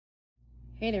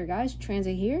Hey there guys,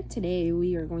 Transit here. Today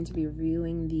we are going to be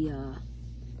reviewing the,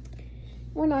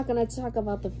 we're not going to talk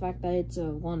about the fact that it's a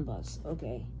one bus,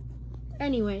 okay.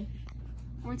 Anyway,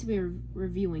 I'm going to be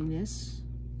reviewing this.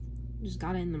 Just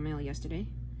got it in the mail yesterday.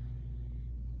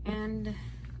 And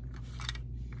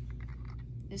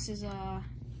this is a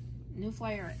New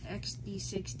Flyer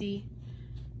XD60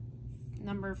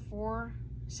 number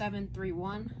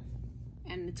 4731,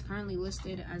 and it's currently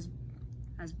listed as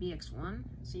Bx1,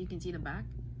 so you can see the back.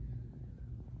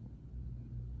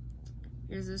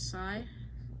 Here's this side,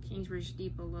 Kingsbridge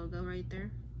Depot logo right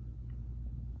there.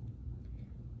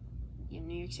 Your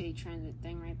New York City Transit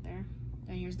thing right there.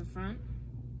 Then here's the front.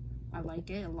 I like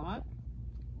it a lot.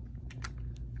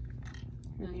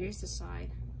 Now here's the side.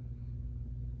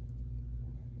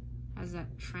 Has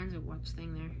that transit watch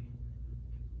thing there.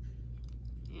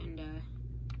 And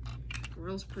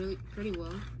rolls pretty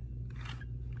well.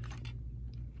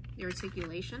 The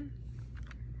articulation,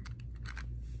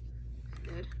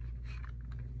 good,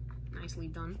 nicely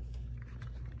done.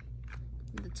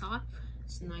 The top,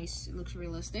 it's nice, it looks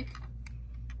realistic.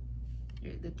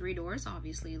 The 3 doors,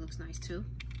 obviously, it looks nice too.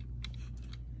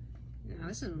 Now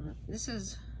this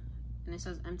is, and it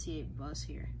says MTA bus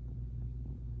here.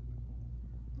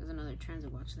 There's another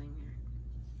transit watch thing here.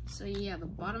 So yeah, the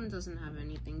bottom doesn't have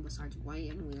anything besides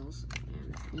white and wheels,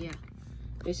 and yeah,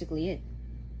 basically it.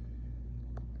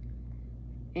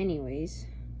 Anyways,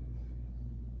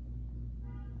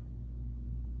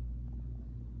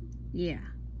 yeah,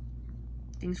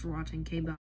 thanks for watching. K-Bye.